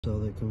all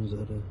that comes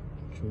out of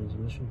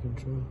transmission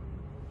control.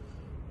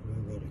 I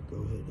gotta go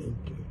ahead and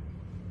enter.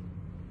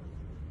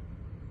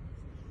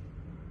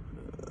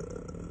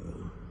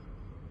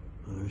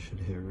 I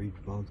should hit reach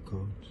both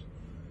codes.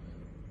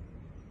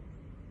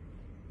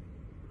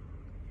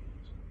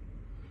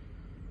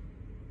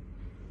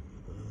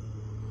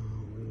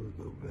 We will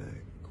go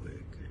back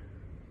quick.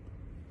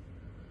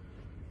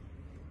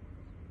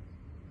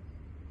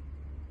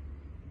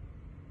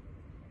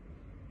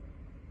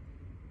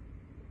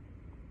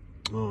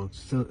 Oh,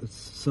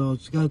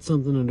 it's got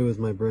something to do with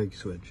my brake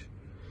switch.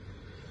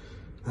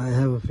 I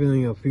have a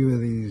feeling a few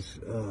of these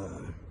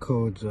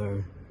codes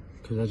are,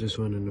 because I just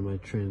went into my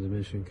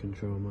transmission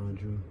control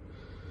module,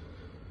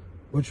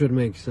 which would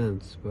make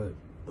sense, but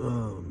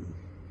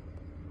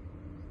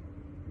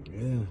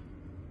yeah,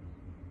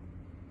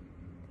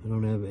 I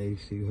don't have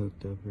AC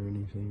hooked up or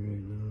anything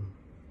right now,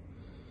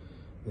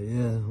 but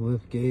yeah,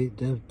 lift gate,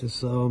 depth,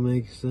 this all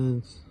makes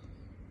sense.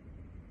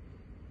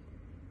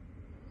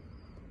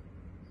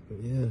 But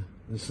yeah,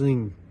 this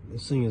thing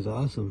is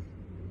awesome.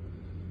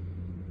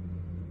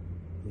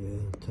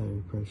 Yeah,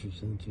 tire pressure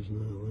sensor's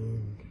not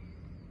learned.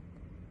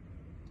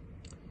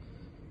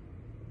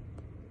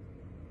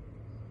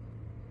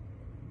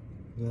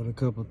 Got a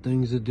couple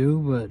things to do,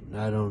 but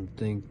I don't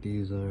think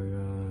these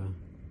are,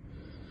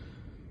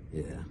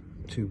 yeah,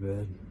 too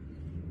bad.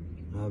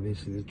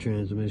 Obviously the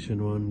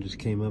transmission one just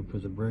came up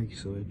with a brake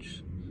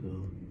switch,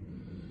 so,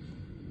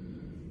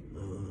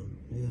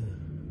 yeah.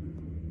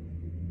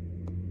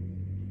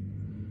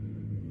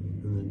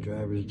 And the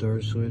driver's door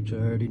switch I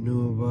already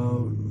knew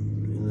about.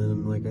 And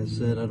then, like I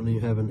said, I don't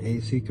even have an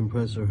AC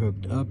compressor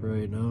hooked up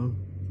right now.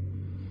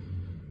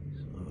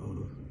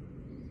 So,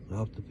 I'll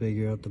have to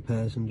figure out the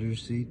passenger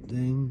seat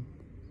thing.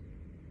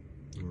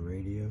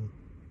 Radio.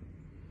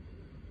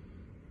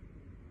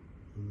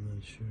 I'm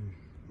not sure.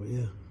 But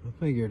yeah, I'll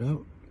figure it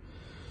out.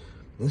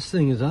 This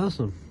thing is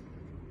awesome.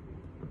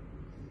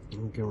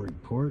 I can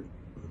report.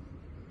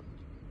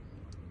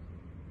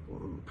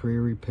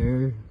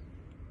 Pre-repair.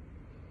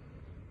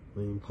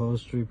 Main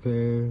post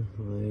repair.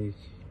 Like,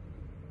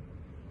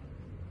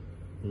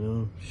 you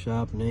know,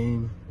 shop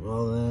name,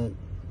 all that.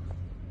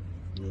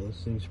 Yeah,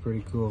 this thing's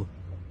pretty cool.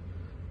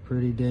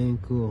 Pretty dang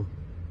cool.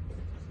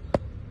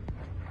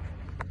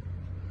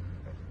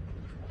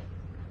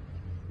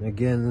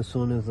 Again, this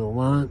one is a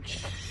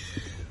launch.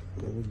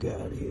 What we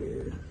got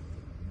here?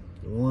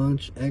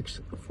 Launch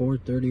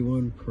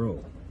X431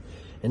 Pro.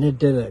 And it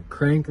did a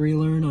crank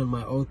relearn on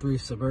my 03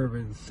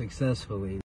 Suburban successfully.